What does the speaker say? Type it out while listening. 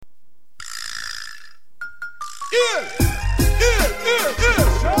Hail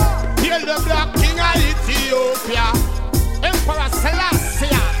the black king of Ethiopia, Emperor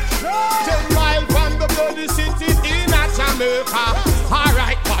Selassie. 10 miles from the bloody city in Jamaica.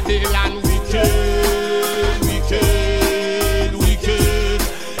 Alright, Babylon, wicked, wicked, wicked.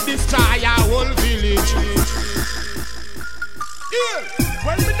 Destroy our whole village.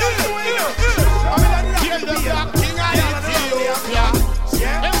 When we don't do it, hail the black king of Ethiopia,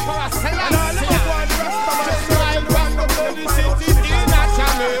 Emperor Selassie. 10 miles from the bloody city in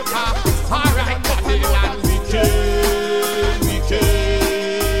Jamaica. Alright, Babylon, wicked,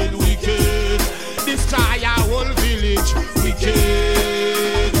 wicked, wicked. Destroy our whole village.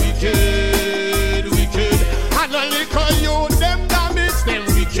 Wicked, wicked, wicked. And only call you them damage them.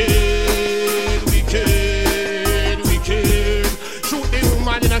 Wicked, wicked, wicked. Shoot the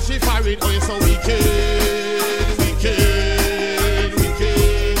woman in a shivery. Oh, you're so wicked, wicked,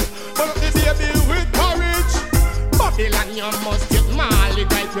 wicked. But up the baby with courage. Babylon, you must get Mali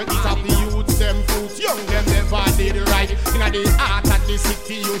right. You eat up the youths, them fruits. Young, them never did right. In the heart of the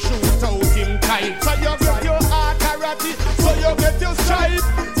city, you shoot out him tight. So you get your authority, so you get your stripe.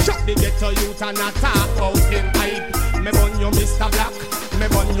 Shot the ghetto youth and attack out him hype. Me bun you Mr. Black, me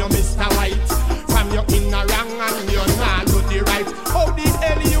bun you Mr. White. From you in the wrong and you not do the right. How the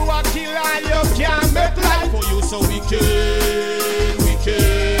hell you a killer, you can't make life for you so wicked,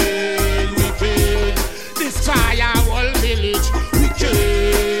 wicked, wicked. Destroy our whole village.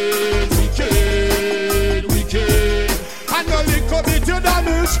 Wicked, wicked, wicked. And only commit your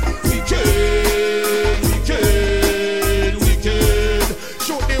damage. Wicked, wicked, wicked.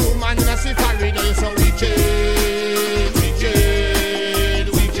 Shoot the woman in a safari, now you're so wicked, wicked,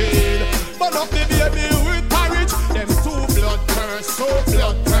 wicked. Burn up the baby with courage. Them two blood curse, so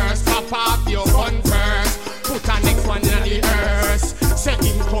blood curse. Top off your gun first. Put a next one in the earth. Set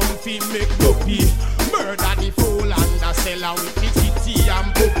him comfy, make dopey. Murder the fool and the seller with the kitty and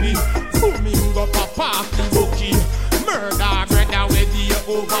puppy. Booming up a park the bookie. Murder brother with the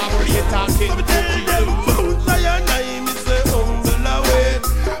overrated Kentucky. Fools are your name is a humble away.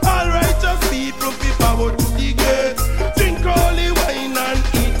 All righteous people be power to the gate. Drink holy wine and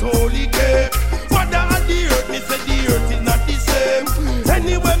eat holy cake. Mother of the earth, me say the earth is not the same.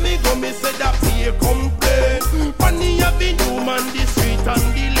 Anywhere me go, me say that fear complain. Funny have been human, the street and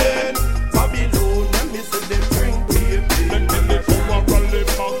the lane. Babylon, let me say them drink baby. Then they come and rally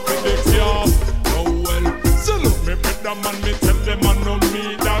back with the car. Oh well, so look me better man, me tell them I know me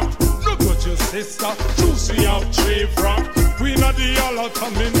that. Look what your sister, juicy have 3 frack. Queen of the allot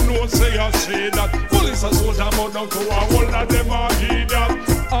and me know say I say that. Police and soldier mount down to a whole of them a hear that.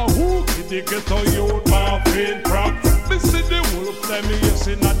 A who did they get a youth my faint crack? Me see the wolf them yes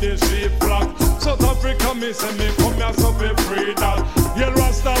in a the shape flag. South Africa me say me come here so be free that. You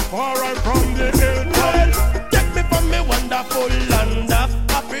Rastafari from the hilltop. Take me from me wonderful land of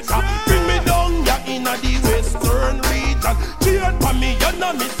Africa. Bring me down ya in a the western region. Cheer for me, you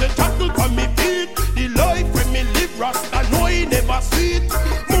know me say chattel for me feet. The life when me live Rasta know he never sweet.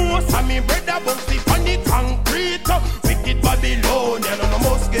 Most of me brother bouncy on the concrete. Wicked Babylon, you know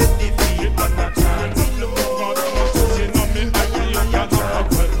must get defeated. But not chance alone.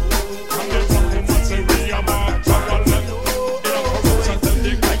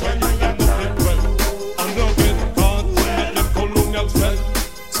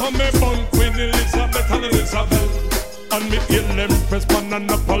 Me born Queen Elizabeth and Elizabeth. And me hail Empress Man and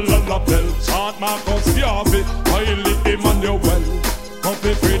Apollo Labelle. Short Marcus Garvey, Haile Emmanuel. Come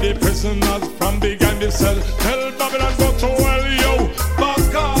free the prisoners from behind the cell. Tell Babylon go to hell, yo,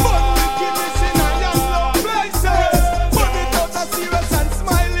 Baka. But wickedness in a young low places. Burn it out of serious and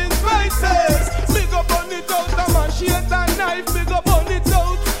smiling faces. Big up on it out of machete and knife. Big up on it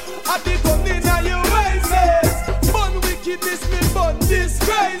out of the gun in a your waces. Burn wickedness, me burn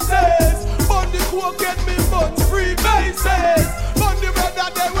disgraces. Burn the coke, get me burn free bases. Burn the brother,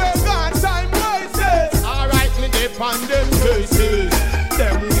 they were gone time wases. Alright, me dip on them cases.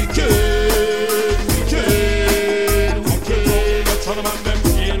 Them wicked, wicked, wicked.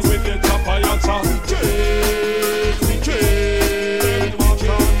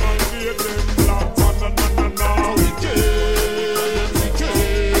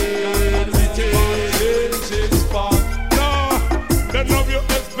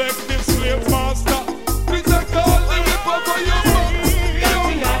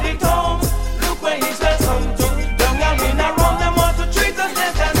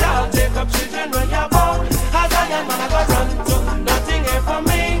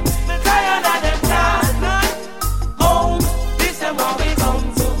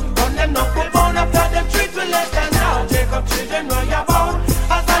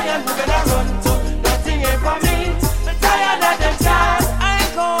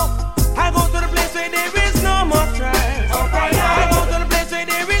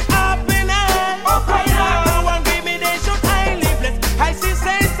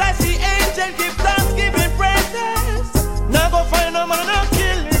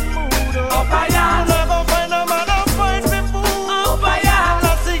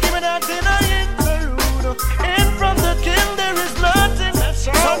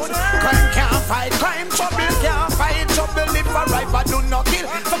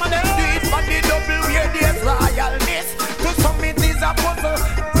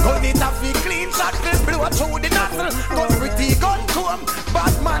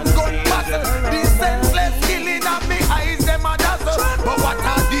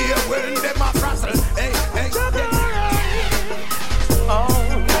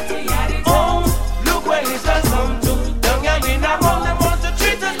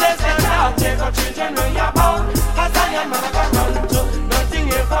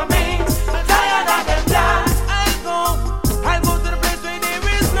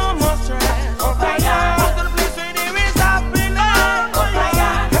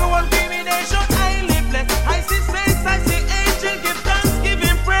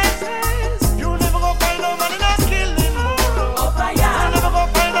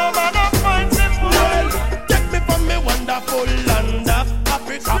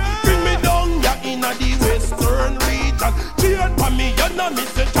 and me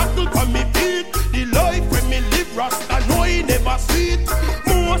say chattel from me feet. The life when me live Rasta know he never see it.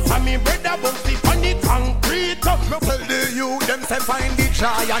 Most of me brother bouncy on the concrete. Me tell the youth them say find the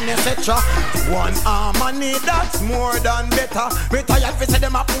joy and etc. One harmony that's more than better. Me tired fi say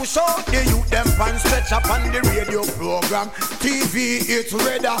them a push out the youth them pan stretch up on the radio program. TV it's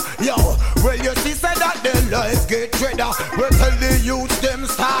redder. Yo, well you see say that the life get redder. We tell the youth them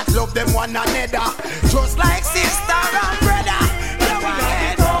start love them one another. Just like sister and brother.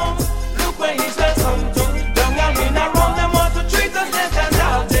 Look where he's just come to. Young and in a round them want to treat us less than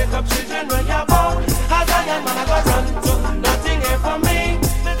down. Take up children when you're born. As a young man I got run to. Nothing here for me.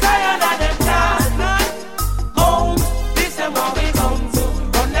 Tired of them last night. Home, this them what we come to.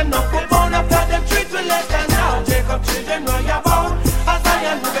 Run them up for bone after them treat we less than down. Take up children when you're born. As a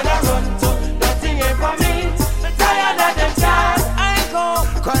young man I run to. Nothing here for me. Tired of them last. I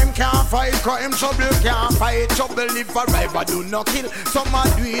go. Crime can't fight, crime trouble can't fight. Trouble live forever, do not kill. Some a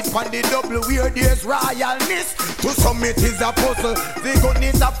do it for the double where there's royalness. To some it is a puzzle. The gun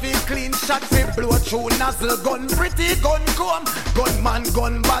is a feel clean shot, fi blow through nozzle. Gun pretty, gun comb, gunman,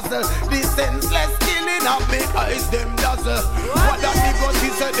 gun muzzle. The senseless killing of me eyes them dazzle. What the niggas he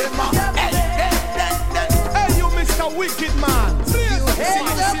said them a Hey you Mr. Wicked Man. Please,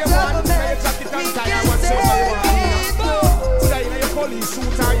 see one, say jacket and tie, I want to say what you want. Today in your police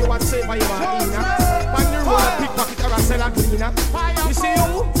suit and you want to say what you want. Man you roll a pickpocket or a sell a cleaner. You see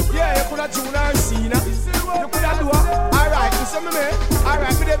you? Yeah, you could have June or Cena. You could have do it. Alright, you see me, man?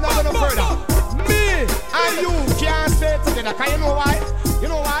 Alright, we didn't go no further. Me and you can't stay together. Can you know why? You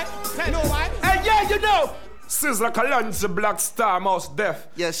know why? You know why? Hey, yeah, you know. Sizzla Kalonji Black Star Mouse Deaf.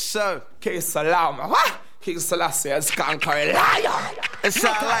 Yes, sir. K Salama. What? King Selassie is conquering liar. It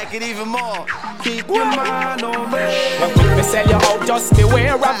sound like it even more. Keep your mind on me. When people sell you out, just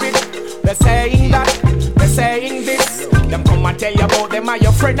beware of it. They're saying that, they're saying this. Them come and tell you about them are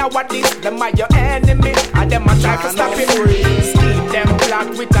your friend or what this. Them are your enemy, and them a try to stop it. Scheme them plot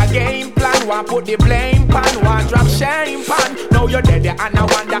with a game plan. One put the blame pan, one drop shame pan. Now you're dead and I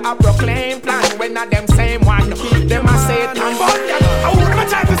wonder a proclaim plan. When not them same one, them a say it and but I wouldn't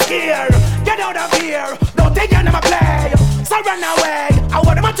try to scare. Get out of here, don't think you never play. So run away, I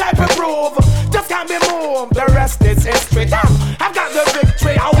want my type of prove. Just can't be moved, the rest is history. I've got the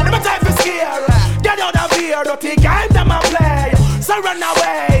victory, I want my type of scare. Get out of here, don't think I'm never play. So run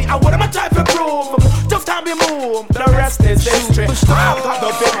away, I want my type of prove. Just can't be moved, the rest is history. I've got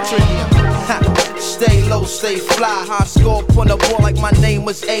the victory. Stay low, stay fly. High score on the ball like my name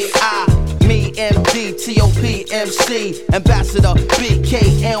was AI. Me, MD, TOP, MC, Ambassador,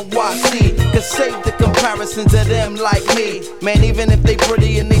 BK, NYC. Could save the comparison to them like me. Man, even if they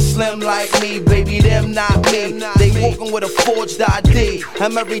pretty and they slim like me, baby, them not me. They walking with a forged ID.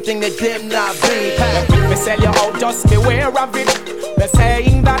 I'm everything that them not be. When people sell you out, just beware of it. They're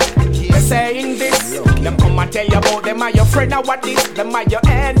saying that, they're saying this. Them come and tell you about them are your friend or what this. Them are your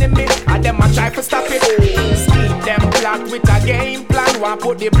enemy, and them a try to stop it. Scheme them plot with a game plan. One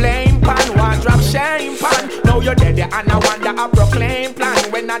put the blame pan, one drop shame pan. Now you're dead and I wonder a proclaim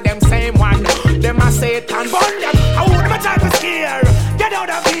plan. When not them same one, them a Satan burn them. I would my try to scare. Get out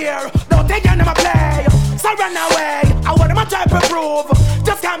of here, don't think you never play. So run away, I want my try to prove.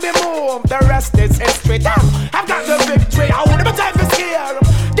 Just can't be moved, the rest is history. I've got the victory, I would my try to scare.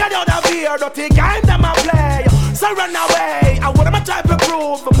 Get out of here, don't think I'm never play. So run away, I want my type of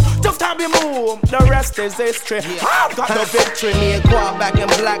prove. Just can't be moved, the rest is history. I've got the victory. Me and Quad back in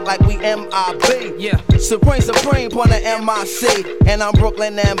black like we MIB. Yeah. Supreme on the MIC. And I'm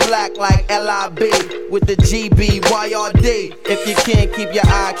Brooklyn and black like LIB. With the GB, YRD. If you can't keep your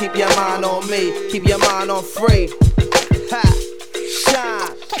eye, keep your mind on me. Keep your mind on free. Ha,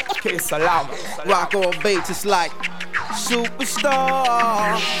 shine. K Salama. Rock all beats, it's like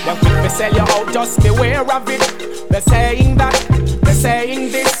superstar. When people sell you out, just beware of it. They're saying that, they're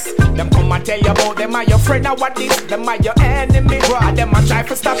saying this. Them come and tell you about them are your friend or what this. Them are your enemy, and them a try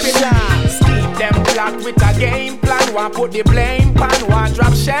to stop it. Scheme them plot with a game plan. One put the blame pan, one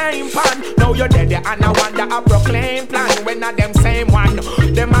drop shame pan. Now you're dead and I wonder a proclaim plan. When not them same one,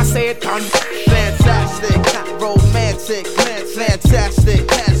 them a Satan. Fantastic, romantic, fantastic,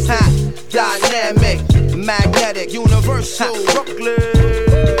 dynamic, magnetic, universal, Brooklyn.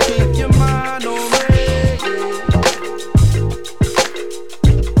 Keep your mind on me.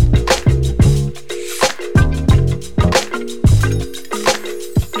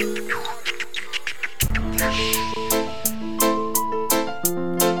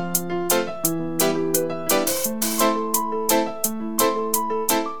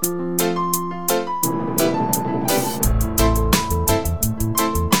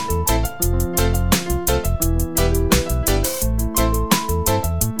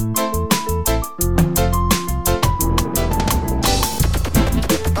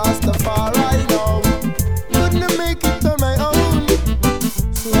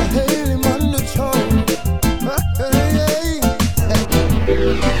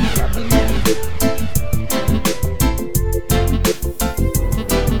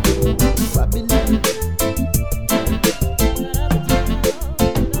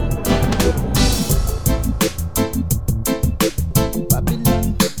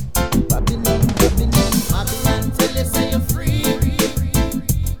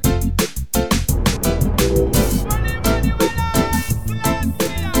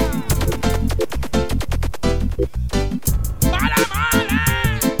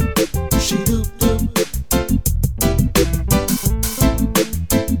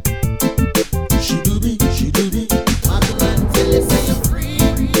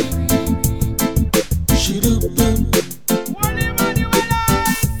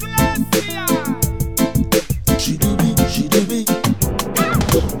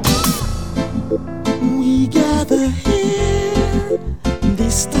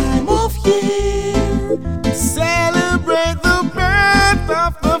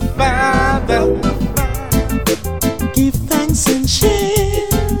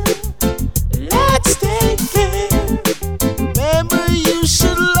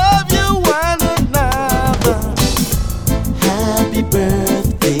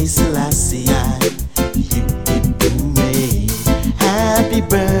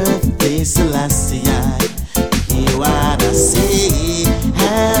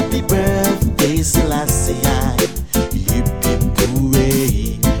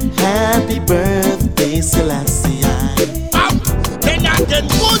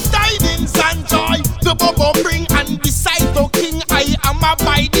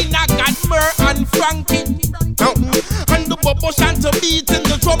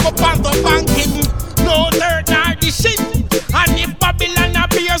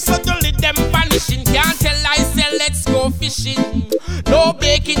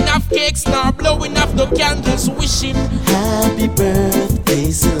 baking of cakes nor blowing up the candles. Wish him happy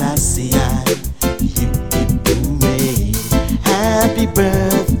birthday, Selassie. Hip hip hooray. Happy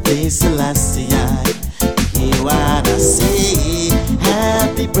birthday, Selassie. Hear what I say.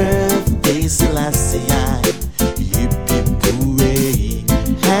 Happy birthday, Selassie. Hip hip hooray.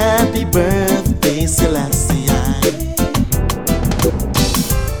 Happy birthday, Selassie.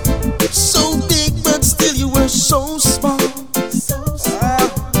 So big, but still you were so small.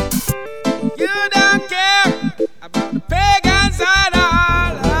 you don't care about the pagans at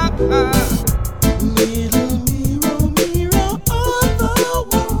all. Little mirror, mirror on the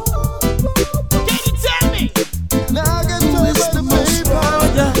wall. Can you tell me? Now I get to the paper.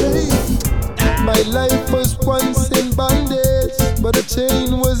 My life was once in bondage, but the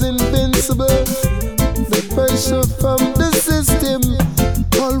chain was invincible. The pressure from the system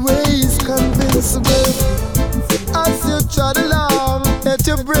always convincible. As you trot along, let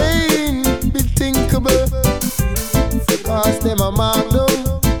your brain be thinkable. Cause them a mark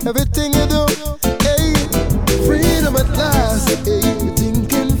down everything you do. Hey, freedom at last. Hey, you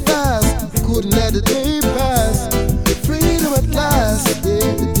thinking fast, couldn't let the day pass. Freedom at last. Hey,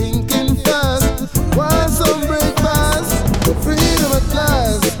 you thinking fast, want some breakfast. Freedom at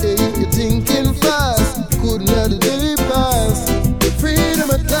last. Hey, you thinking fast, couldn't let the day pass. Freedom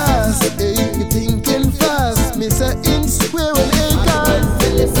at last. Hey, you thinking fast. Me say in square and acres.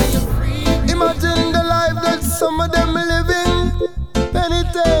 Imagine the life that some of them living,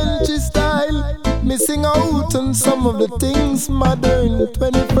 penitentiary style. Missing out on some of the things modern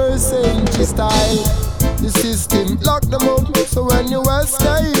 21st century style. The system lock them up, so when you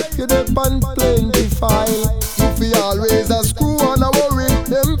escape, you depend plenty file. If we always a screw on a worry,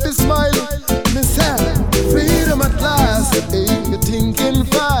 them fi smile. Me say, freedom at last. Hey, you thinking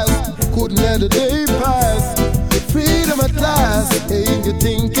fast, couldn't let the day pass. Freedom at last. Hey, you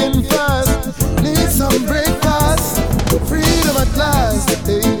thinking fast, need some breakfast. Freedom at last.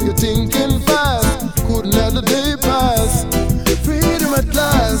 Hey, you thinking fast, couldn't let the day pass. Freedom at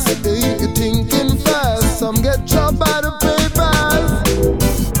last. Hey, you thinking fast, some get chopped by the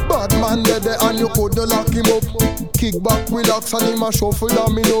papers. Bad man dead and you coulda lock him up. Kick back, relax and him a shuffle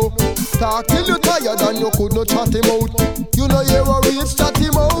domino. Talk till you tired and you could not chat him out. You know you a reach chat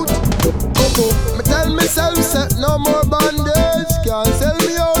him out. Me tell myself set no more bandage. Can't sell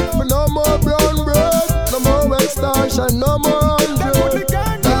me out for no more brown bread. No more extortion, no more 100.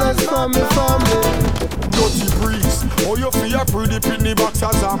 That's from me family. Dirty breeze, oh you feel a pretty penny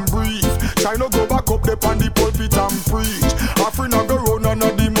boxers and breathe. Try no go back up the pan the pulpit and preach. Afri no go round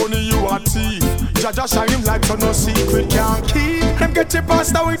and the money you a thief. Jaja shine him like so no secret can't keep. Them get your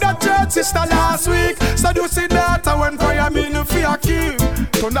pastor with that church sister last week. So you see that and when fire me no fear keep.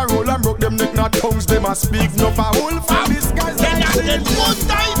 Turn the roll and broke them neck not tongues them a speak. No for whole for this guy's like Then good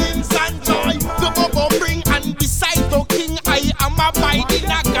tidings and joy the Bobo bring and beside the king I am abiding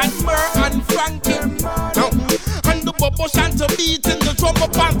a Ganmer and Franklin. And the Bobo chant to beat in the drum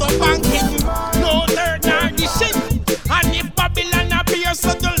upon the banking. No dirt nor the shit. And if Babylon appears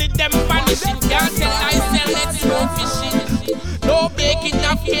suddenly them vanishing. Can't tell I sell let's go fishing. No baking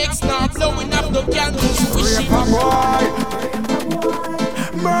of cakes nor blowing up the candles. Wishing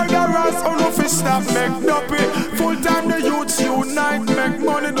murderers on no fish stop make duppy. Full time the youths unite make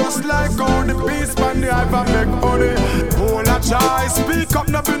money just like all the peace man the ever make money. Whole a try speak up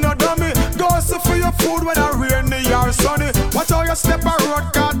no be no dummy. Go so for your food when I rainy or sunny. Watch how you step a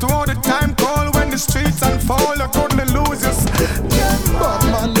road car to all the time call when the streets unfold you couldn't lose us. Bad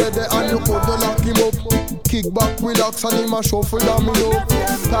man dead and you coulda lock him up. Kick back, relax and him a shuffle domino.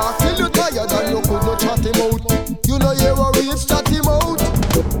 Talk till you tired and you coulda chat him out. You know you a reach chat him out.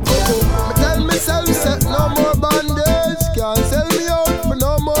 Me tell myself set no more bandage. Can't sell me out for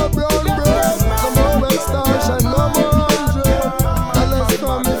no more brown bread. No more extortion, no more 100. And let's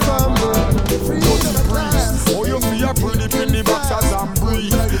from the family. Freedom at last. Oh you feel a pretty penny boxers and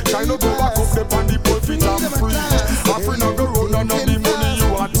breathe. Try no go back up the pan the pulpit and preach. Afri no go round and the money you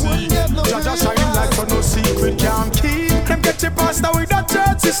a thief. Jaja shine like so no secret can't keep. Them get your pastor with that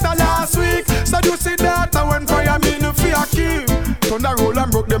church sister last week. So you see that and when fire me no fear keep. Turn the roll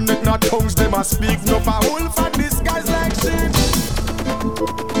and broke them neck not tongues them a speak. No for whole for this guys like shit.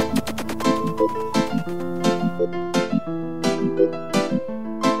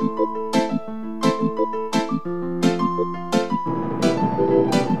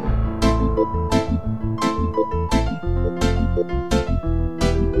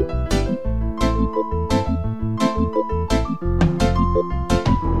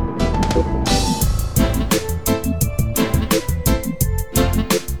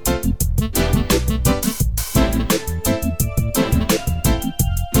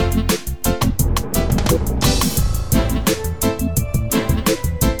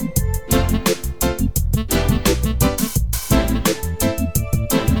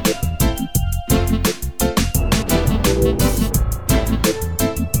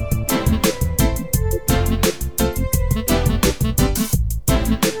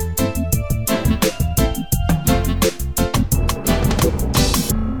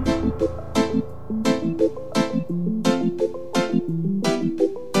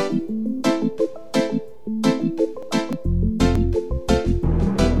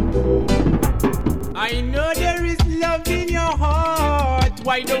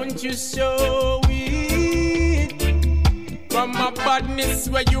 Why don't you show it? From my badness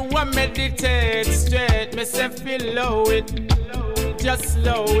where you a meditate straight. Me say feel low it, just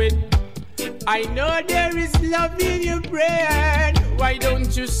slow it. I know there is love in your brain. Why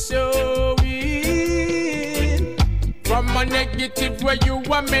don't you show it? From a negative where you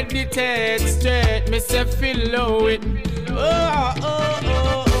a meditate straight. Me say feel low it. Oh, oh,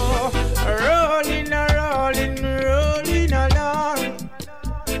 oh, oh. Rolling, rolling, rolling along.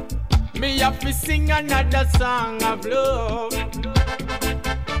 Me have to sing another song of love.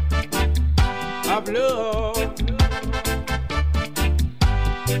 Of love.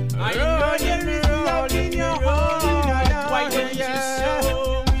 I know there is love in your heart. Why don't you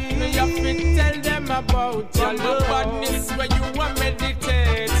show me? Me have to tell them about your love. Badness where you want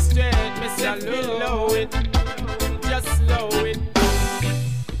meditate straight. Me say slow it, just slow it.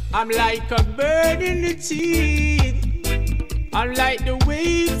 I'm like a bird in the trees. I'm like the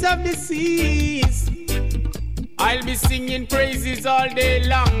waves of the seas. I'll be singing praises all day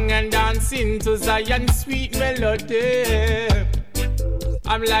long and dancing to Zion's sweet melody.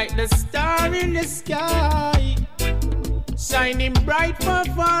 I'm like the star in the sky, shining bright for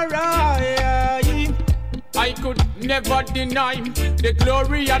far away. I could never deny the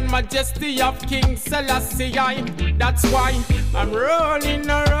glory and majesty of King Selassie. That's why I'm rolling,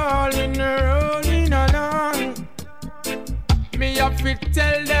 rolling, rolling along. Me have to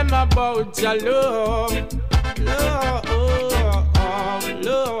tell them about your love, love,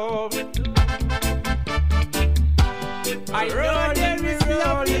 love. I know there is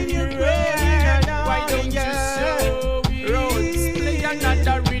love in your brain. Why don't you show me? Rose, play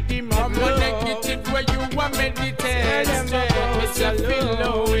another rhythm of love. Negative where you want meditate. It's a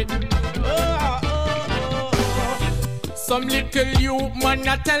feel it. Some little youth man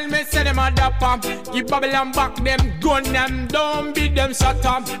a tell me say them a dapper. Give Babylon back them gun them, don't beat them shut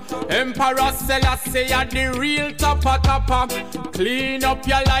up. Emperor Selassie a the real topper. Clean up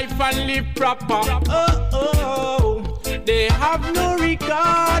your life and live proper. They have no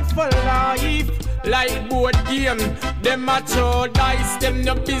regard for life. Like board game, them a throw dice. Them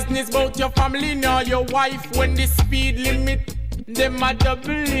no business about your family nor your wife. When the speed limit, them a double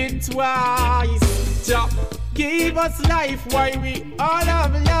it twice. Jump. Gave us life, why we all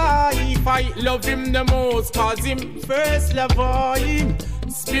have life. I love him the most, cause him first love him.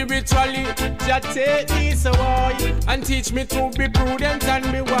 Spiritually, just take me so high and teach me to be prudent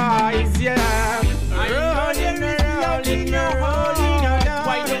and be wise, yeah. Rolling, rolling, rolling,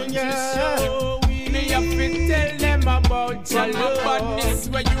 why don't you show me? Me have to tell them about your love. Badness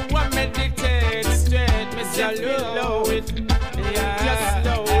where you want meditate straight. Me say low it, yeah, just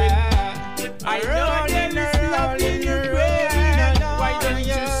slow it. I know there is love in your brain. Why don't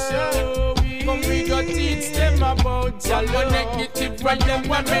you show me? Come we go teach them about your love. Negative when them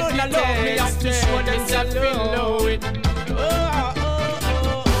want meditate. Me have to show them that we know it.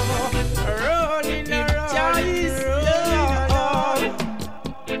 Rolling, rolling,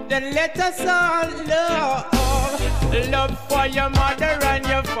 rolling. Then let us all love. Love for your mother and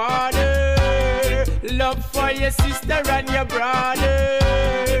your father. Love for your sister and your brother.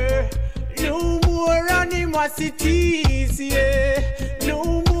 No more animosities, yeah.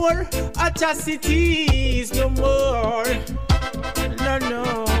 No more atrocities, no more. No,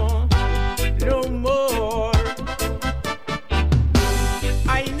 no, no more.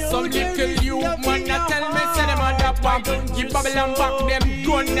 I know some little youth man a tell me say them a dapper. Give Babylon back them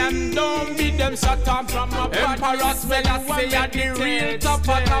gun them, don't beat them shut up. Emperor Selassie a the real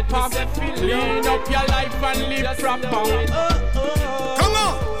topper. Clean up your life and live proper. Come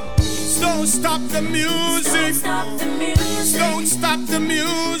on! Don't stop the music. Don't stop the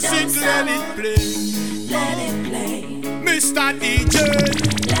music. Let it play. Mr. DJ,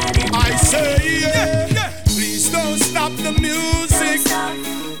 I say yeah. Please don't stop the music.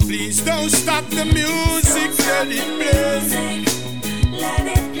 Please don't stop the music. Let it play.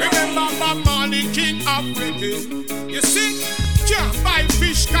 Remember Bob Marley, king of reggae. You see, can't buy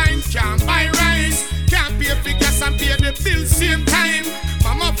fish kind, can't buy rice. Can't pay for gas and pay the bill same time.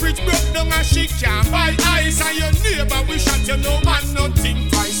 Mama fridge broke down and she can't buy ice. And your neighbor wish that you know man nothing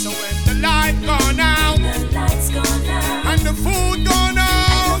twice. So when the light gone out, and the food gone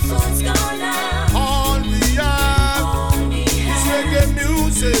out, all we have is reggae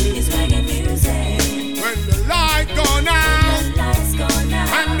music. When the light gone out,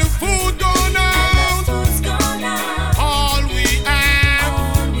 and the food gone out, all we have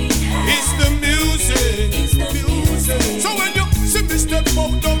is the music. So when you see me step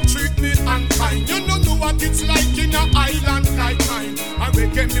out, don't treat me unkind. You don't know what it's like in an island like mine.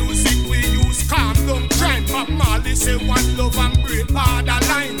 reggae music we use calm down crime. Bob Marley say one love and break hard alive.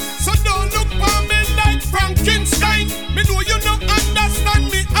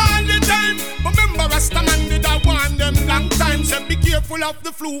 full of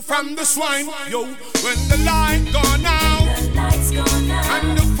the flu from the swine. Yo, when the light gone out,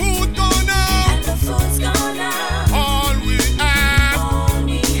 and the food gone out, all we have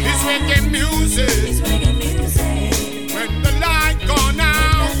is reggae music. When the light gone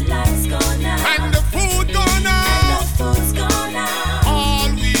out, and the food gone out, all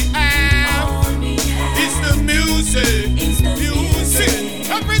we have is the music.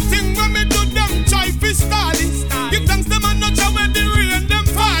 Everything when me do them try fi stall it. Give thanks them and not try when the rain them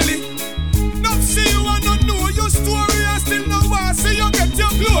falling. Not see you and not know your story, and still no one see you get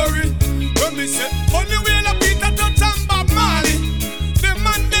your glory. When me say only way la Peter touch and Bob Marley, the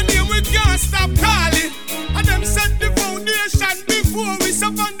man the name we can't stop calling. And them set the foundation before we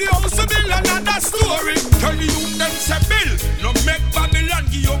step on the house to build another story. Tell the youth them say bill, no make Babylon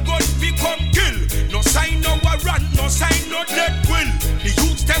give your gun become kill. No sign no warrant, no sign no dead will. The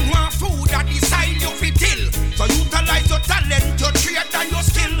youths them want food and decide you fit ill. So utilize your talent, your trade and your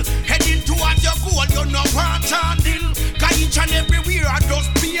skill. Heading towards your goal, you no want and deal. Cause each and everywhere I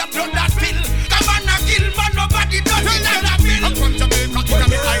just be a blood that spill. Come on a kill, but nobody does it as a bill. I'm from Jamaica,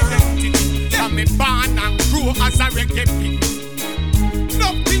 it's my identity. I'm me born and grew as a reggae pig.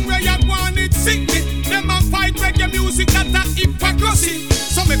 Nothing where you want it sick me. Them a fight reggae music, that's a hypocrisy.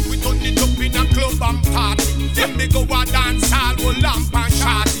 So make we turn it up in a club and party. Then me go a dance all with lamp and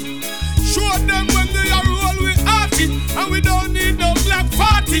shawty. Show them when they are roll with arty, and we don't need no black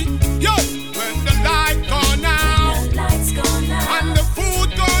party. Yo, when the light gone out, and the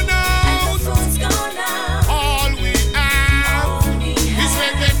food gone out, all we have is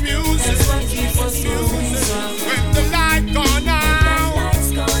reggae music. When the light gone out,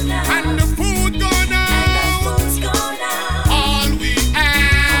 and the food gone out, all we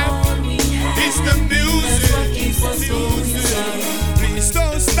have is the music. Please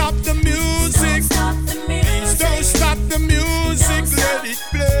don't stop the music. Please don't stop the music. Let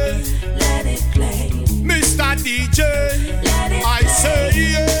it play. Mr. DJ, I say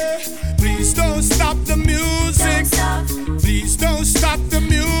yeah. Please don't stop the music. Please don't stop the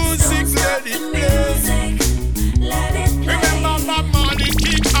music. Let it play. Remember Bob Marley,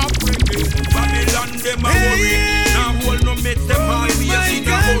 king of reggae. Babylon them a worry. Now hold no make them always in a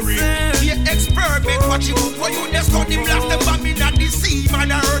hurry. The experiment what you for you they study blast them Babylon the sea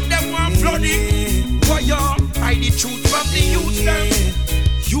man I heard them want flooding. For you hide the truth from the youth them.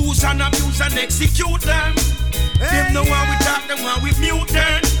 Use and abuse and execute them. Them no one we talk, them one we mute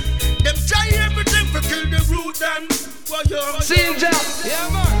them. Them try everything to kill the root them. For you Silja, yeah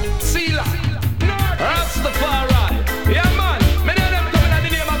man, Sila, Rastafari, yeah man. Many of them coming at the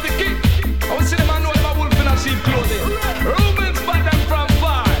name of the king. I will see them and know them a wolf in a sheep clothing. Rubens spot them from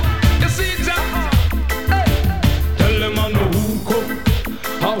far. You see that? Hey. Tell them I know who come,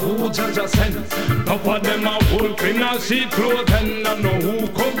 who Jaja send. Enough of them a wolf in a sheep clothing. I know who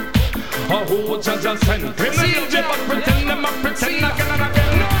come, who Jaja send. Silja but pretend them a pretend again and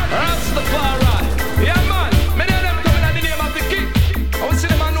again. Rastafari, yeah man. Many of them coming at the name of the king. I will see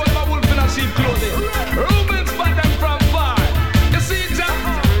them and know them a wolf in a sheep clothing. Rubens spot them from far. You see that?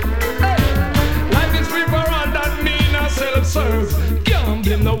 Hey. Life is free for all, that mean a self-serve. Can't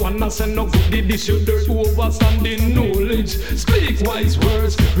blame no one, I send no goodie, dish you dirt, overstanding knowledge. Speak wise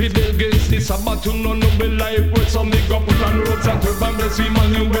words, rebel against this, but you know no be life words. Some make up on roads and turban, bless we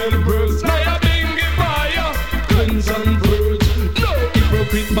manual birds. Now you bring it fire, cleanse and purge. No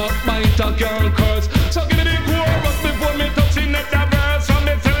hypocrite backbiter can't curse. So give me the chorus before me touching at the verse. So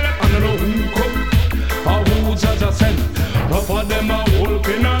me tell them, I don't know who come, who Jaja send. Half of them a wolf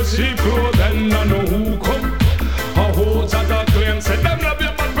in a sheep clothing. I know who come, who Jaja claim. Say them love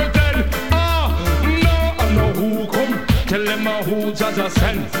you but pretend. No, I know who come. Tell them who Jaja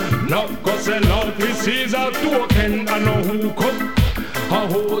send. Love go sell out, this is a token. I know who come,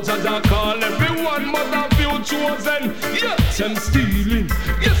 who Jaja call everyone, but a few chosen. Yes, them stealing.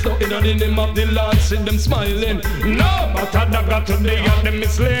 Yes, no, in the name of the Lord, see them smiling. No, but I got today and them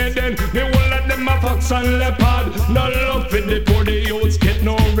misleading. Me will let them a fox and leopard. No love for the poor, the youths get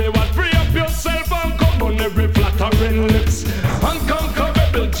no reward. Free up yourself and come on every flattering lips. And conquer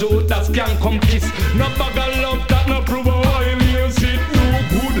rebel Judas can come kiss. No bag of love that no prove a while you see do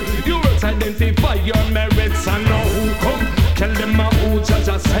good. You must identify your merits and know who come. Tell them who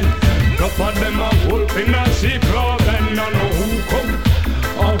Jaja send. Enough of them a wolf in a sheep clothing. I know who come,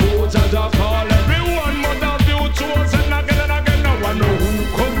 who Jaja call everyone, but a few chosen again and again. Now I know who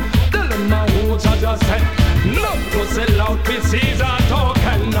come. Tell them who Jaja send. Love to sell out pieces a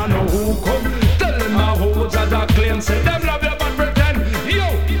token. I know who come. Tell them who Jaja claim. Say them love you but pretend. Yo,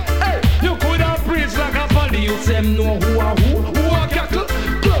 hey, you could have preached like a folly. You say them know who a cackle.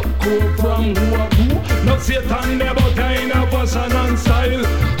 Go from who a who. No Satan never die in a person and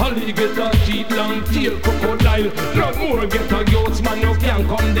alligator teeth, long tail crocodile. No more get a youth man, you can't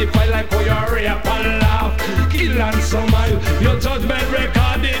come defy like how you rape and laugh, kill and smile. Your judgment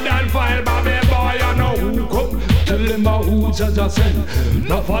recorded and filed, baby boy, you know who come. Tell them who Jaja send.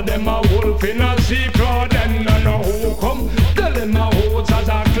 Enough of them a wolf in a secret, and you know who come. Tell them who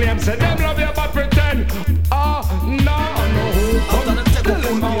Jaja claim, say them love you but pretend. Ah, no who come. Tell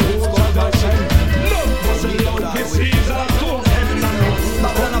them who Jaja send. Love was a love, this is a two.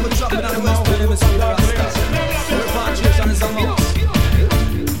 Back when I'm dropping on the west, when I'm a Rasta. Repatriation is a must.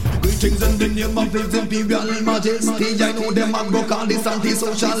 Greetings in the name of His Imperial Majesty. I know them a go call this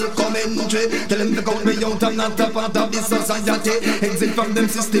anti-social commentary. Tell them to count me out, I'm not a part of this society. Exit from them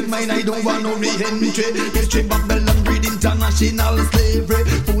system, mine, I don't want no re-entry. History Babylon breed international slavery.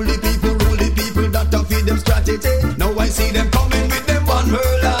 Fool the people, rule the people, that to feed them strategy. Now I see them coming with them one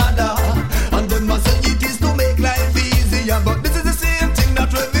world order. And them must say it is to make life easier. But this is the same thing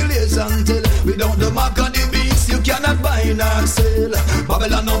that Revelation tell. Without the mark of the beast, you cannot buy nor sell.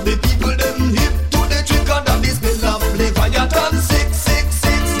 Babylon of the people, them hip to the trick under this spell of Leviathan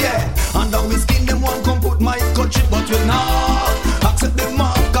 666, yeah. And now we skin them one come put my country, but we not accept the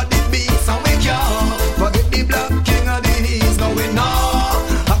mark of the beast, and we can't forget the black king of the east. Now we not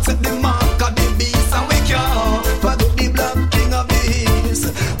accept the mark of the beast, and we can't forget the black king of the east.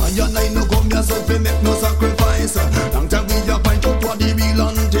 And you know no come yourself and make no sacrifice. Long time we just find out what the real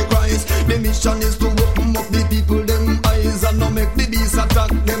Antichrist. The mission is to open up the people them eyes, and not make the beast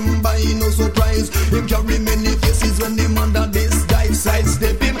attack them by no surprise. Him carry many faces when them under this dive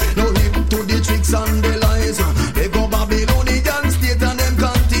sidestep him. No hip to the tricks and the lies. They go Babylonian state and them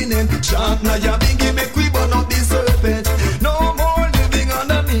continent. Chant na ya bingy make we burn up the serpent. No more living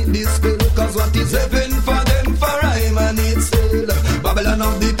underneath this spell, cause what is heaven for them for rhyme and it's hell. Babylon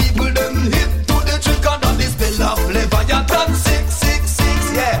of the people them hip to the trick under the spell of Leviathan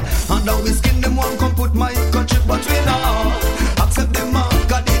 666, yeah. And now we skin them one come put my country, but we now accept the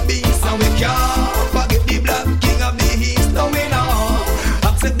mark of the beast, and we can't forget the black king of the east. Now we now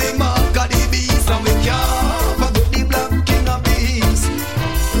accept the mark of the beast, and we can't forget the black king of the east.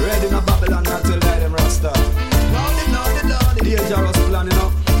 Ready in a Babylon not to lie them Rasta. Lord, the dangerous plan, you know.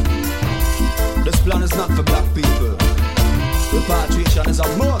 This plan is not for black people. Repatriation is a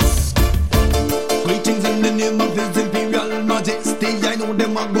must. Greetings in the name of His Imperial Majesty. I know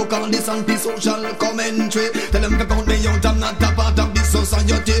them a go call this anti-social commentary. Tell them to count me out, I'm not a part of this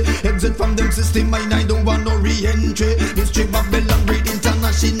society. Exit from them system, mine, I don't want no re-entry. History Babylon breed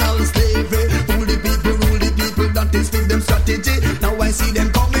international slavery. Fool the people, rule the people, that is feed them strategy. Now I see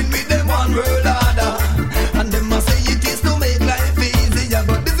them coming with them one world order. And them must say it is to make life easier.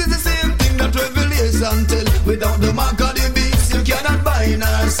 But this is the same thing that Revelation tell. Without the mark of the beast, you cannot buy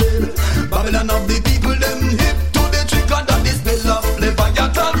nor sell. Babylon of the people, them hip to the trick under the spell of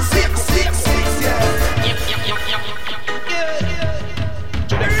Leviathan 666, yeah.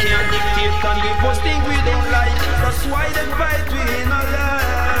 To them can't dictate and give us things we don't like. That's why they fight we in our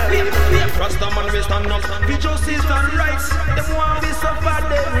life. Rasta man we stand up for justice and rights. Them want we suffer,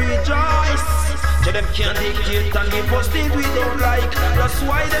 they rejoice. To them can't dictate and give us things we don't like. That's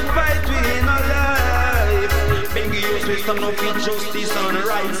why they fight we in our life. Big use we stand up for justice and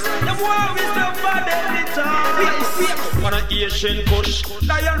rights. Them want we suffer, they rejoice. On a Asian push,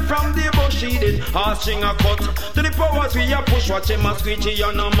 lion from the bush, he did arching a cut. To the powers we a push, watch him a squeegee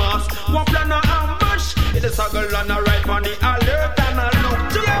on a mask. One plan a ambush, it is a girl and a right on the alert and a look.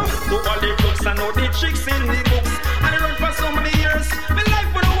 To all the books and all the tricks in the books. And they run for so many years, my life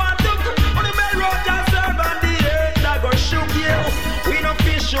for the one took. On the main road just serve on the earth, that go shook you. We no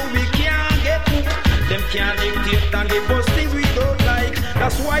fish, so we can't get hooked. Them can't dictate and give us things we don't like.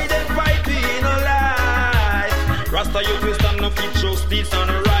 That's why they fight in a life. Rasta youth we stand up for justice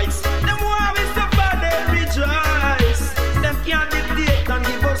and rights. Them want we suffer, they rejoice. Them can't dictate and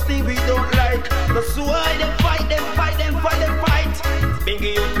give us things we don't like. That's why they fight, them fight, them fight, them fight. Big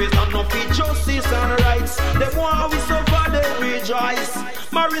youth we stand up for justice and rights. Them want we suffer, they rejoice.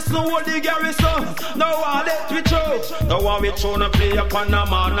 Marison hold the garrison. Now I let we choke. Now I we tryna play up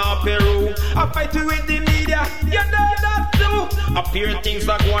Panama and Peru. I fight with the media, you know that too. Appear things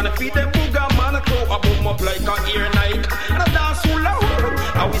that wanna feed them booger man a crow. I boom up like a ear night. And I dance so loud.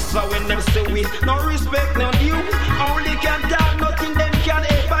 I whistle when them say we no respect none you. Only can talk, nothing them can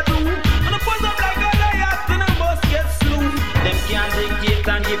ever do. And I put up like a lion and I must get slew. Them can't dictate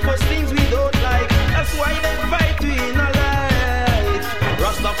and give us things we don't like. That's why they fight we in a life.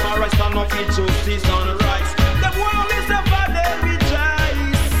 Rastafari stand up for justice and rights. Them want we suffer, they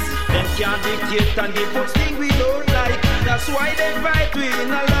rejoice. Them can't dictate and give us things we don't like. That's why they fight we in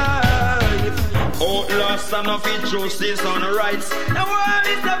a life. Outlaw Rasta no fit justice on the rights. The world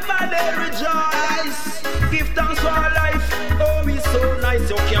is the valley rejoice. Give thanks for our life. Oh, it's so nice.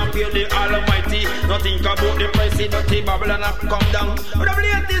 You can't pay the Almighty. Not think about the president. Babylon have come down. But the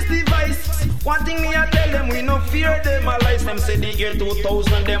latest device. One thing me I tell them, we no fear them. I lies them say the year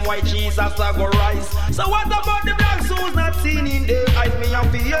 2000, them white Jesus a go rise. So what about the black souls not seen in their eyes? Me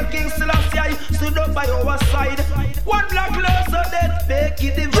and fear King Selassie stood up by our side. One black law so that make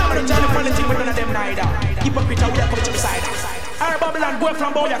it divine. Keep up with our coming to the side. Our Babylon go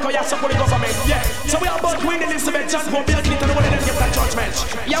from Boya, cause you support the government. Yeah. So we are about Queen Elizabeth, John Paul, Bill Clinton, the one of them give that judgment.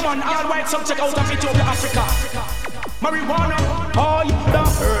 Yeah man, all white subject out of Ethiopia, Africa. Marijuana, oh,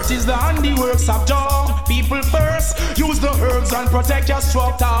 the earth is the handiworks of Jah. People first use the herbs and protect your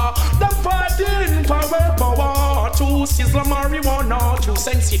structure. Them fighting for power to sizzle marijuana, to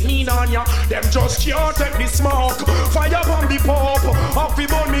sense it mean on ya. Them just can't take the smoke. Fire on the pop. Off the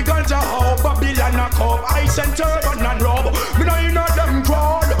bone me ganja how Babylon a cup. Ice and turban and rub. Me know you know them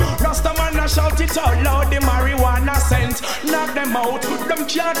crowd. Rasta man a shout it out loud. The marijuana scent knock them out. Them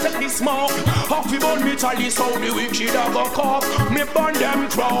can't take the smoke. Off the bone me tell you how the wicked a go cup. Me burn them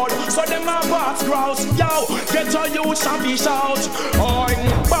crowd. So them a box grouse. Yo, get a youth and fish out. Oh,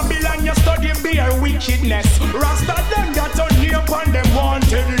 Babylon you study beer wickedness. Rasta them got a name on them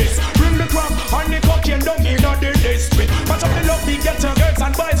wanted list. Bring the crop and the cocaine down in the district. But up the love the ghetto girls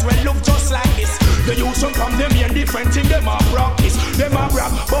and boys will look just like this. The youth some come them here different thing them a practice. Them a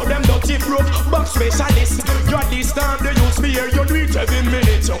rap but them dirty broke box specialists. You disturb the youth me here you do it every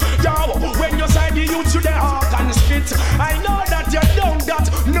minute. Yo, when you say the youth you the hawk and spit. I know that you don't got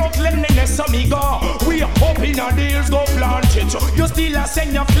no cleanliness so me go. We up in our deals go plant it. You still a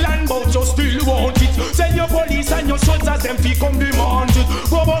send your plan but you still want it. Send your police and your soldiers them fi come demand it.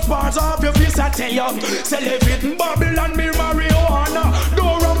 Go both parts of your face I tell you. Sell it in Babylon me marijuana.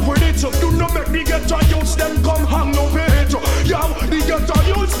 Don't run with it. Do not make the ghetto youths them come hang no fit. Yo, the ghetto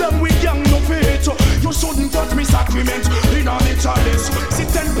youths them we gang no fit. You shouldn't touch me sacrament in a chalice. Sit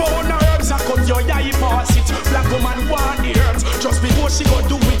 10 pound of herbs and cut your eye pass it. Black woman want the herbs just before she go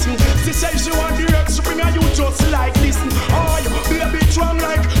do it. She says she want the herbs to bring her you just like this. Oh, baby strong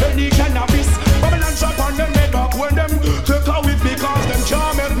like any cannabis. Babylon shop on them head back when them take out with because them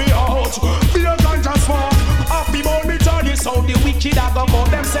can't make me out. Beer ganja smoke. Off the bone me turn this out. The wicked a go go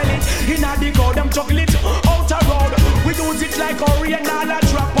them sell it. In a the go them chocolate out a road. We use it like a rain and a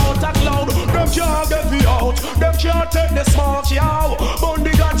drop out a cloud. Them can't get me out. Them can't take the smoke. Yo, bun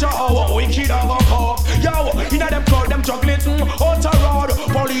the ganja how wicked a go come. Yo, in a them crowd them chocolate out a road.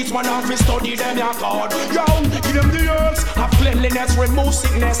 Policeman office study them your card. Yo, give them the herbs have cleanliness, remove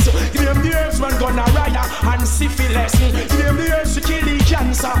sickness. Give them the herbs when gonna riot and syphilis. Give them the herbs to kill the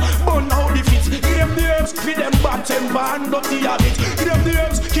cancer, burn out the fit. Give them the herbs feed them bad temper and dirty habit. Give them the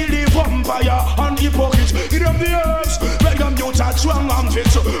herbs kill the vampire and hypocrite. Give them the herbs make them youth are strong and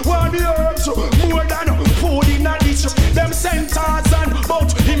fit. Want the herbs more than food in a dish. Them sentence and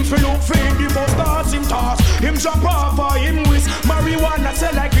bout him for look fade the first stars him toss. Him jump off for him with marijuana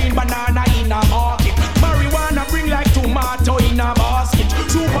sell like green banana in a market. Marijuana bring like tomato in a basket.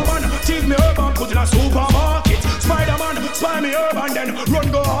 Superman take me herb and put in a supermarket. Spider-Man spy me herb and then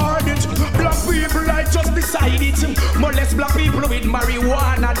run go hard it. Black people like just decide it. Molest black people with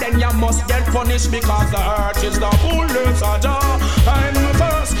marijuana then you must get punished because the earth is the fullness of Jah. And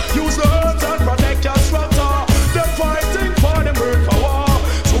first use the herbs and protect your structure. They're fighting for the word for war.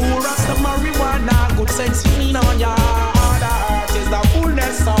 True Rasta marijuana good sense in on ya. The earth is the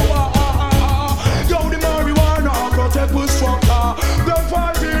fullness of war. Yo the marijuana protect the structure. They're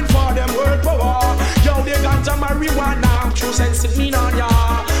fighting for them word for war. Yo they got the marijuana true sense in on ya.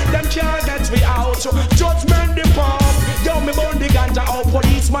 Them can't get me out. Judgment the pop. Yo me burn the ganja out.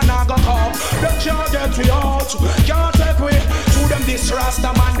 Policeman a go come. Them can't get me out. Can't take me. To them this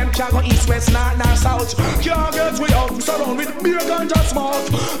Rasta man. Them can't go east, west, north, nor south. Can't get me out. Surround with beer ganja smoke.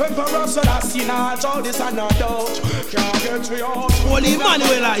 Emperor said I see not all this and not doubt. Can't get me out. Holy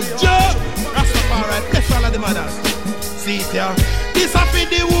Emmanuel I Joe. Rastafari bless all of the mothers. See it here. This a for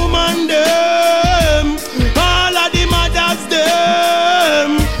the woman them. All of the mothers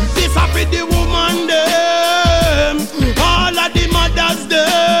them. This a for the woman them. All of the mothers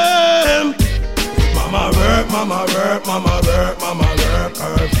them. Mama work, mama work, mama work, mama work.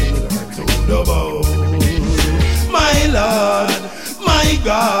 Her feel like to the bone. My Lord, my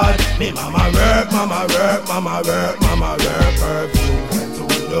God. Me mama work, mama work, mama work, mama work. Her feel like to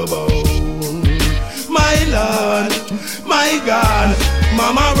the bone. My Lord, my God.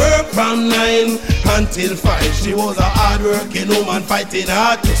 Mama work from 9 until 5. She was a hard-working woman fighting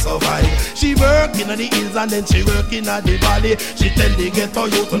hard to survive. She working on the hills and then she working at the valley. She tell the ghetto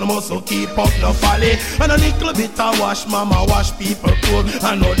youth on muscle keep up no folly. And a little bit of wash, mama wash people clothes.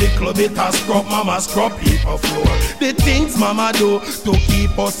 And a little bit of scrub, mama scrub people floor. The things mama do to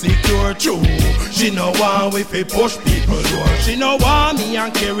keep us secure, true. She no want we fi push people door. She no want me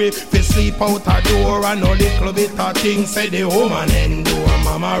and Kerry fi sleep out a door. And a little bit of things say the woman endure.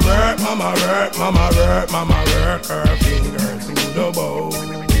 Mama work, mama work, mama work, mama work her finger to the bone.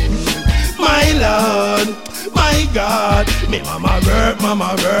 My Lord, my God, me mama work,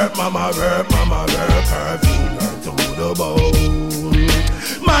 mama work, mama work, mama work her finger to the bone.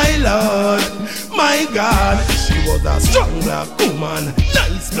 My Lord, my God, she was a strong black woman,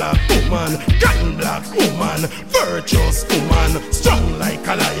 nice black woman, kind black woman, virtuous woman, strong like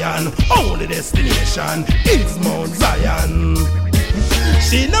a lion. Only destination is Mount Zion.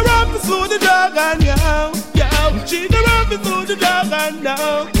 She no run through the dragon, yo, yo. She no run through the dragon,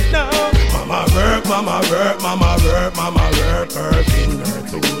 no, no. Mama work, mama work, mama work, mama work her finger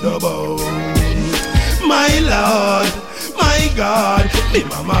to the bone. My Lord, my God, me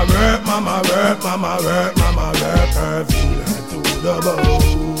mama work, mama work, mama work, mama work her finger to the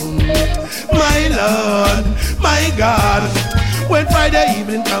bone. My Lord, my God. When Friday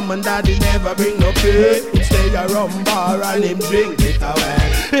evening come and daddy never bring no pay, him stay around bar and him drink it away.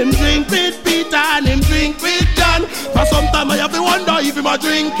 Him drink with Peter and him drink with John. For sometime I have to wonder if him a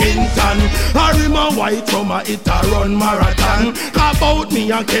drinking ton. Or him a white rum a hit a run marathon. About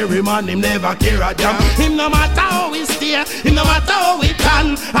me and Kerry man, him never care a damn. Him no matter how we stay, him no matter how we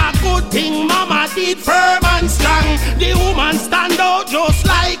can. A good thing mama did firm and strong. The woman stand out just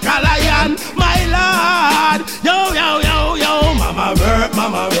like a lion. My Lord, yo, yo, yo, yo. Mama work,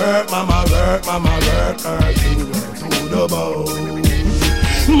 mama work, mama work, mama work her finger to the bone.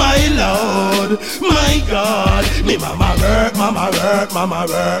 My Lord, my God, me mama work, mama work, mama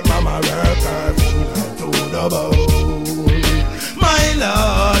work, mama work her finger to the bone. My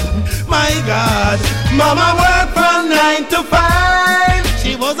Lord, my God, mama work from 9 to 5.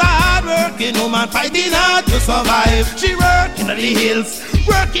 She was a hard-working woman fighting hard to survive. She worked in the hills,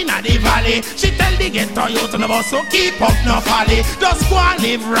 working at the valley. She tell the ghetto youth on the bus so keep up no folly. Just go and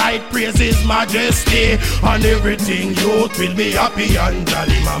live right, praise His Majesty, and everything youth will be happy and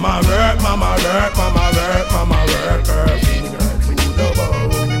jolly. Mama work, mama work, mama work, mama work her finger to the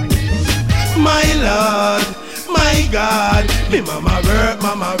bone. My Lord, my God, me mama work,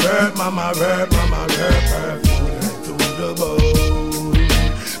 mama work, mama work, mama work her finger to the bone.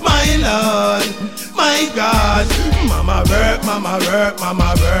 My Lord, my God, mama work, mama work,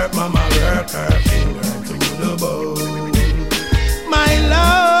 mama work, mama work her finger to the bone. My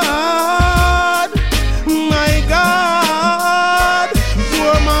Lord, my God,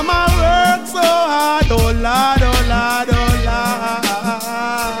 poor mama work so hard, oh Lord, oh Lord, oh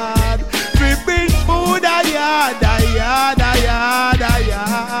Lord. We bring food a yard, a yard, a yard, a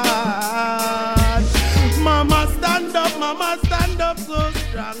yard. Mama stand up so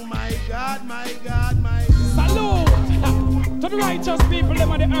strong, my God, my God, my God. Salute to the righteous people,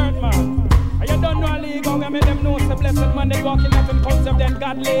 them on the earth, man. And you don't know a league, how we make them know the blessed man, they walk in heaven, comes of them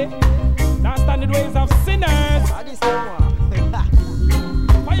godly. Now stand the ways of sinners.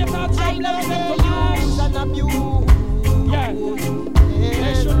 Fire thoughts from left them to ash. Yeah,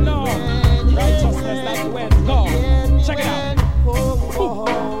 they should know righteousness like the wind. Go, check it out.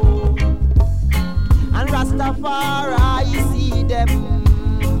 And Rastafari, see them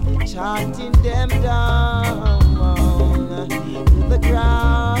chanting them down to the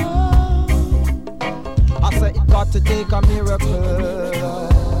ground. I said it got to take a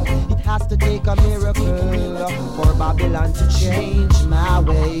miracle. It has to take a miracle for Babylon to change my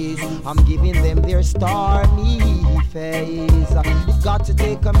ways. I'm giving them their stormy face. It got to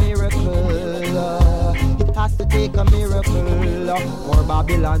take a miracle. It has to take a miracle for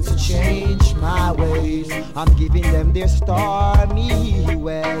Babylon to change my ways. I'm giving them their stormy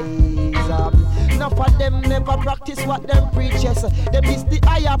ways. Enough of them never practice what them preach, yes. Them is the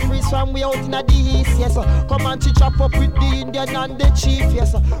higher priest from way out in the east, yes. Come and teach up with the Indian and the chief,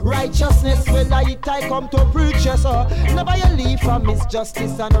 yes. Righteousness, whether it I come to preach, yes. Never you leave from His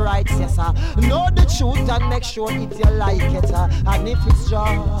justice and rights, yes. Know the truth and make sure it's you like it. And if it's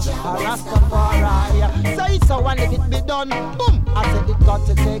just a Rastafari, say it's so and let it be done. Boom! I said it got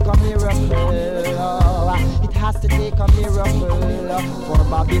to take a miracle. It has to take a miracle for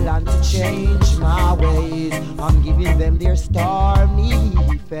Babylon to change my ways. I'm giving them their stormy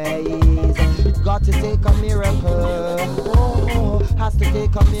face. It got to take a miracle. Oh, has to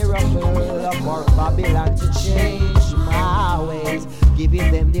take a miracle for Babylon to change my ways.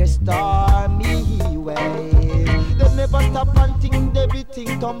 Giving them their stormy They never stop and think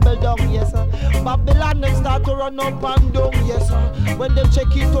everything tumble down, yes sir. Babylon them start to run up and down, yes sir. When they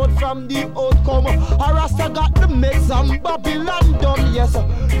check it out from the outcome, Rasta got the meds and Babylon done, yes sir.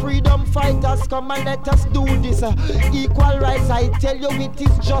 Freedom fighters come and let us do this. Equal rights, I tell you it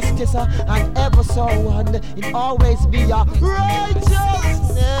is justice, and ever so one, it always be a righteous.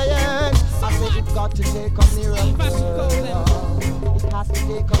 Yeah. I said it got to take a miracle. It has to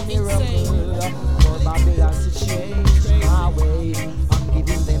take a miracle for Babylon to change my way. I'm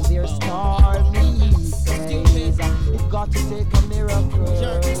giving them their stormy days. It got to take a miracle.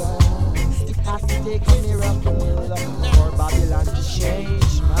 It has to take a miracle for Babylon to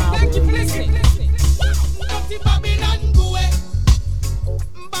change my way. Thank you for listening. Babylon go away.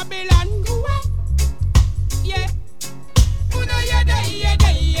 Babylon go away. Yeah. Una yede.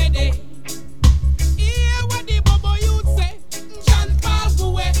 Hear what the Bobo youth say. John Paul go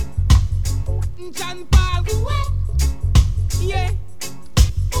away. John Paul go away. Yeah.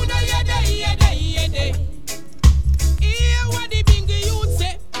 Una yede. Hear what the Bingy youth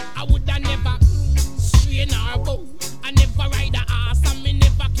say. I woulda never strain or bow. I never ride a horse and me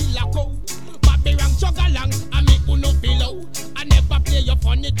never kill a cow. Babylon chug along and me uno below. I never play your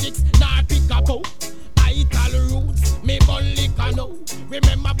funny tricks nor pick a bow. I tell roots, me bun liquor now.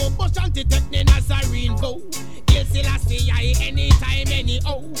 Remember Bobo Shanti technique as a rainbow. He'll still see I anytime,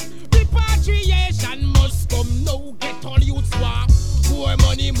 anyhow. Repatriation must come now. Get all youths war. More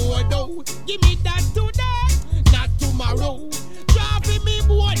money, more dough. Give me that today, not tomorrow. Driving me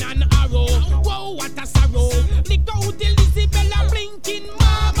bone and arrow. Whoa, what a sorrow. Lick out till Isabella blinking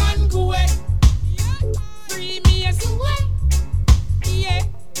mom and go away. Free me as away. Yeah.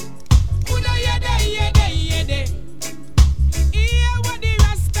 Una yede. Hear what the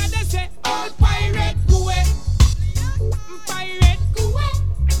Rasta they say. Old pirate go away. Pirate go away.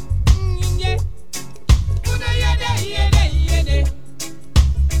 Yeah. Una yede.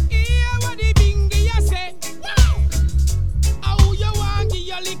 Hear what the Bingy ya say. Wow. How you want give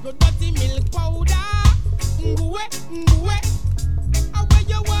your little dirty milk powder? Go away. How where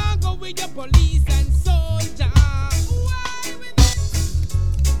you want go with your police and soldier?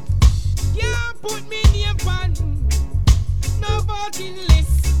 Can't put me name on no voting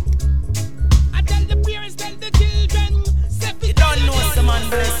list. I tell the parents, tell the children. You don't know some man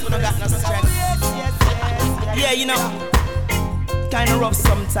blessed when I got no strength. Yes. Yeah, you know, kinda rough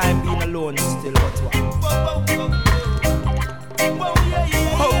sometime being alone still, but what?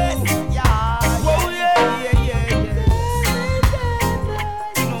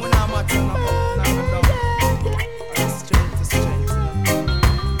 You know when I'm at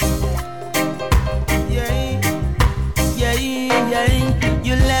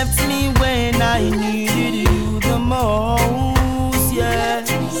you left me when I needed you the most, yeah.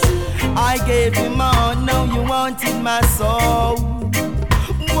 I gave you more, now you wanted my soul.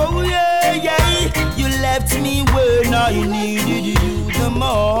 Whoa, yeah. You left me when I needed you the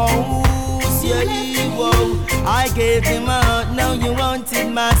most, yeah. Whoa, I gave you more, now you wanted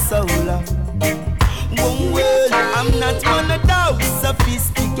my soul. Well, I'm not one of those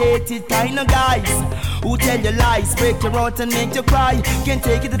sophisticated kind of guys who tell you lies, break your heart and make you cry. Can't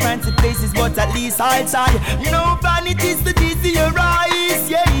take you to fancy places, but at least I'll try. No vanities to easy your eyes.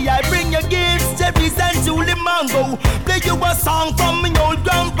 Yeah, I bring you gifts, cherries and Julie mango. Play you a song from my old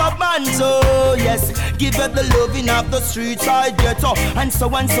grandpa banjo. Yes, give you the loving of the streets I get up. And so.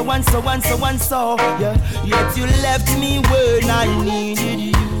 Yeah, yet you left me when I needed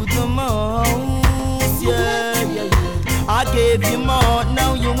you the most. Yeah. I gave you more,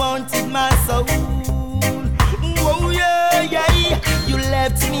 now you wanted my soul. Oh yeah. You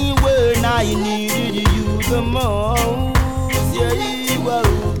left me when I needed you the most. Yeah, whoa,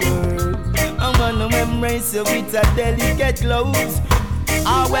 girl. I'm gonna embrace you with a delicate clothes.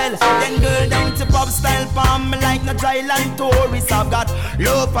 Ah well, then girl down to pop style palm like no Thailand tourist. I've got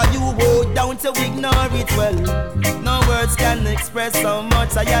love for you, hold down to ignore it. Well, no words can express how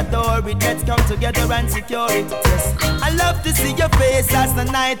much I adore it. Let's come together and secure it. Yes, I love to see your face as the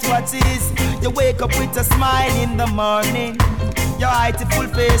night watches. You wake up with a smile in the morning. Your beautiful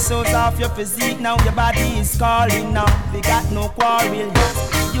face shows off your physique. Now your body is calling. Now we got no quarrel.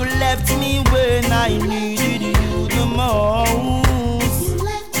 You left me when I needed you the most.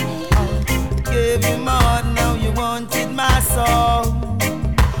 Gave you more, now you wanted my soul.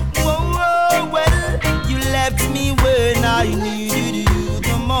 Whoa, well, you left me when I needed you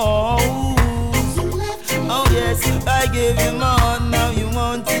the most. Oh yes, I gave you more, now you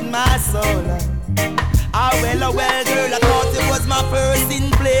wanted my soul. Oh well, girl, I thought it was my first in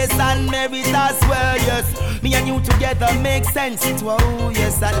place. and merit as well, yes. Me and you together make sense. Whoa,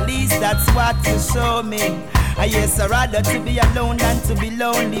 yes, at least that's what you show me. Yes, I'd rather to be alone than to be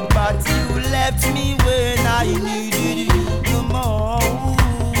lonely, but you left me when I needed you the most.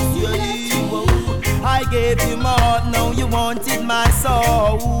 Yeah, I gave you more, now you wanted my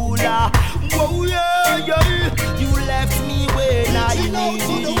soul. Whoa, yeah, yeah. You left me when I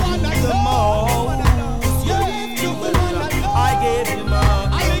needed you the most. Yeah, I gave you more,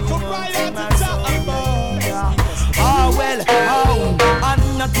 now you wanted my soul. Oh well, I'm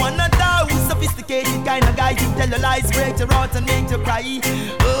not one of those sophisticated kind of guys who tell you lies, break your heart and make you cry.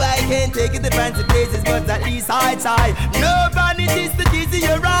 Oh, I can't take it to fancy places, but at least I try. No vanities to tease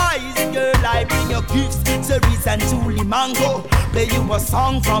your eyes. Girl, I bring your gifts, cherries and Julie mango. Play you a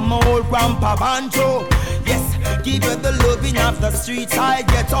song from old Grandpa Banjo. Yes, give you the loving of the streets I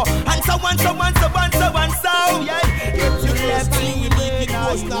get up. And so on, so on, so on, so on, so yeah. If you left me when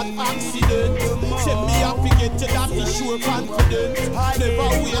I was not accident. Send me up to get to that for sure confident. Never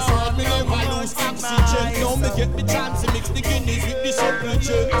waste hard, me never lose oxygen. Now me get me chance to mix the Guinness with the supplement.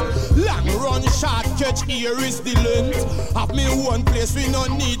 Long run, short catch, here is the length. Have me one place we no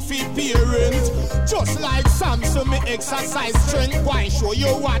need for parent. Just like Samson, me exercise strength. Why show you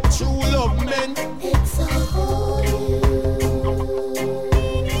what true love meant? It's a whole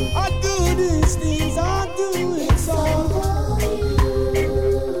I do these things, I do it all.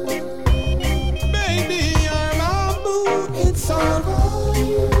 Baby, you're my boo, it's all for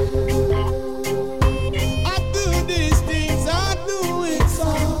you. I do these things, I do it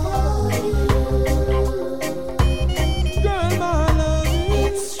all for you. Girl, my love,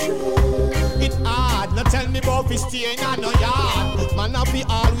 it's true. It's hard, now tell me about this staying on no yard. Man, I be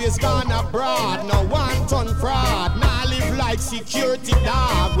always gone abroad, no one ton fraud. Now live like security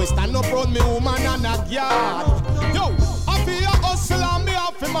dog. We stand up on me woman and a yard. Yo, I be a hustler, me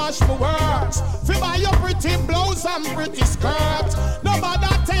have to mash my words. Fi buy your pretty blouse and pretty skirt. Nobody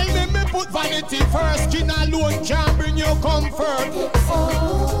tell me put vanity first. Skin alone can't bring you comfort. It's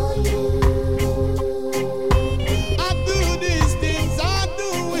all you. I do these things, I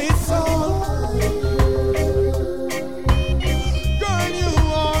do it all. Girl, you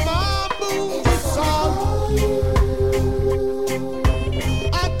are my boo, it's all you.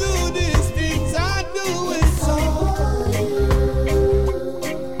 I do these things, I do it all.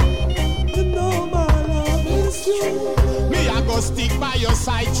 You know my love is true. Me, I go stick by your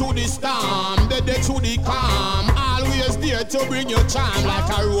side through the storm, the day through the calm. Always there to bring your charm, like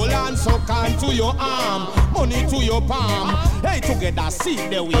a roll and suck on to your arm, money to your palm. Hey, together see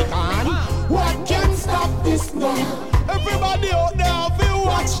the we can. What can stop this now? Everybody out there, have you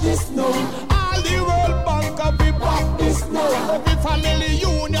watch this now? All the World Bank have you practice now. Every family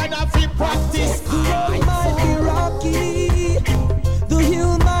union have you practice. The road might be rocky, the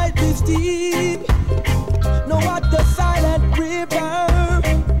hill might be steep. No what the silent river,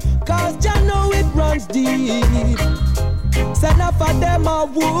 cause you know it runs deep. Send up for them a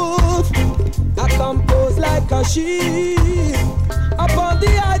wolf, I compose like a sheep. Upon the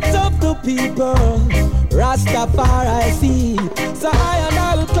heights of the people, Rastafari see. So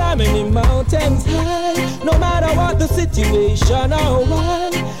I will climb any mountains high. No matter what the situation or why,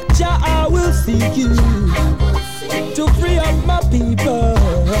 Jah, I will seek you to free up my people.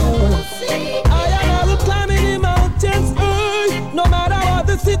 I will climb any mountains high. No matter what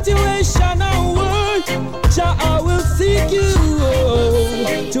the situation or why, Jah, I will seek you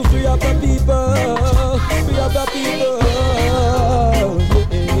to free up the people. Free up the people.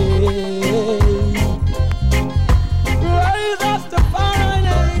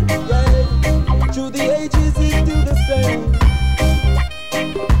 Through the ages it do the same.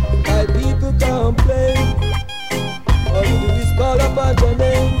 My people complain, all we do is call upon your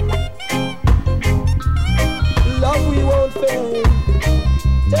name. Love we won't fail.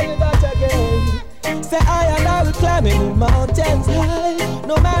 Tell you that again. Say I will climb any mountains high.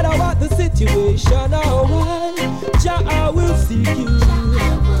 No matter what the situation or why, Jah, I will seek you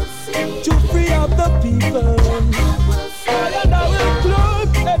to free up the people. I will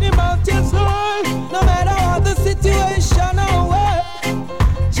climb any mountains high. No matter what the situation or why,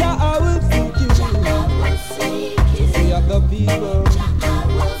 Jah, I will seek you to free up the people.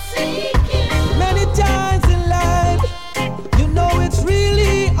 Many times in life, you know it's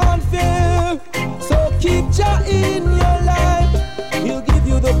really unfair. So keep Jah in your life. He'll give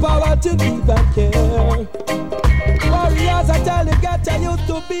you the power to give and care. Warriors, I tell you, get a youth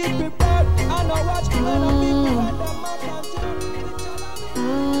to be prepared. And I watch when the people and the man and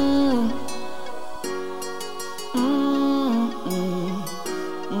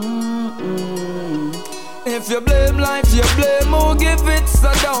if you blame life, you blame who give it.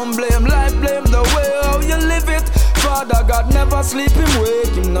 So don't blame life, blame the way how you live it. Father God never sleep him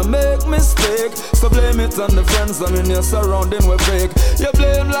wake, him no make mistake. So blame it on the friends, I mean you're surrounding with fake. You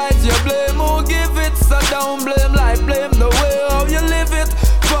blame life, you blame who give it. So don't blame life, blame the way how you live it.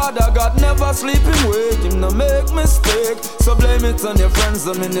 Father God never sleep him wake, him no make mistake. So blame it on your friends,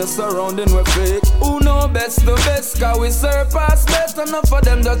 I mean you're surrounding with fake. Who know best the best, cause we surpass better. Enough for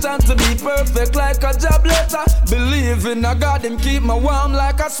them just trying to be perfect like a job letter. Believe in a God, him keep me warm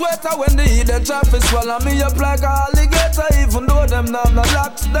like a sweater. When the heat and traffic swallow me up like a alligator. Even though them have no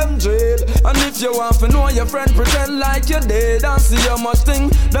locks, them dread. And if you want to know your friend, pretend like you're dead. And see how much thing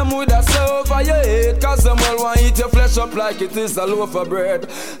them would have say over your head. Cause them will want eat your flesh up like it is a loaf of bread.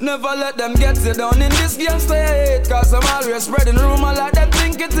 Never let them get you down in this game, stay hate. Cause I'm always spreading rumor like them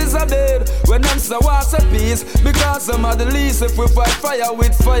think it is a bed. When them say what's a peace, because I'm at the least. If we fight fire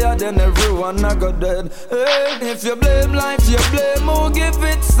with fire, then everyone I got dead. Hey, if you blame life, you blame who give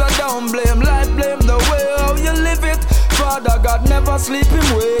it. So don't blame life, blame the way how you live it. Father God never sleep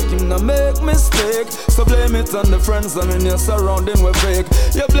him wake, him no make mistake. So blame it on the friends, I mean you're surrounding with fake.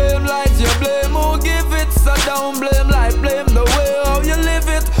 You blame life, you blame who give it. So don't blame life, blame the way how you live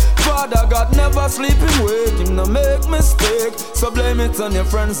it. Father God never sleep him wake, him no make mistake. So blame it on your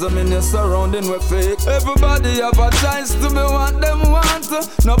friends, I mean you're surrounding with fake. Everybody have a chance to be what them want to.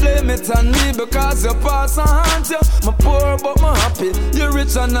 No blame it on me because your past and haunt you. I'm poor but I'm happy. You're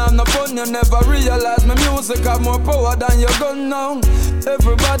rich and I'm no fun, you never realize my music have more power than your gun now.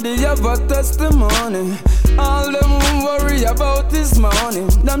 Everybody have a testimony. All them who worry about is money.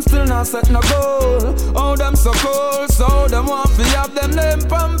 Them still not set no goal. Oh, them so cold, so them want to have them name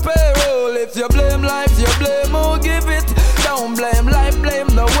on payroll. If you blame life, you blame who give it. Don't blame life, blame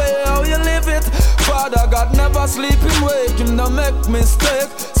the way how you live it. Father God never sleep him wake, him no make mistake.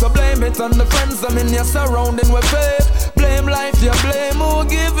 So blame it on the friends, I mean you're surrounding with fake. Blame life, you blame who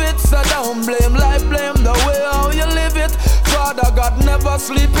give it. So don't blame life, blame the way how you live it. Father God never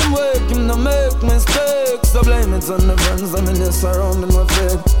sleep him wake, him no make mistake. So blame it on the friends, I mean you're surrounding with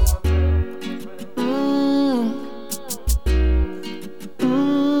fake.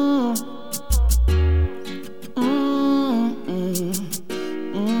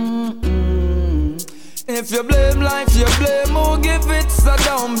 If you blame life, you blame who give it. So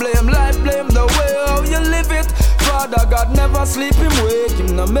don't blame life, blame the way how you live it. Father God never sleep him wake,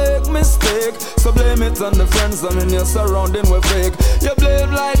 him no make mistake. So blame it on the friends, I mean you're surrounding with fake. You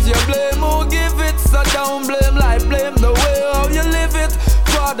blame life, you blame who give it. So don't blame life, blame the way how you live it.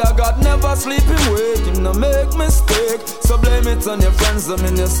 Father God never sleep him wake, him no make mistake. So blame it on your friends, I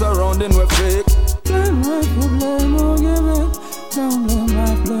mean you're surrounding with fake. Blame life, you blame who give it. Don't blame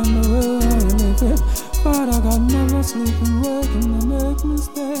life, blame the way how you live it. Father God never sleep and work and I make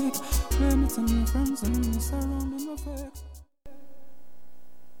mistake. Blame it on your friends and you're surrounding with fake.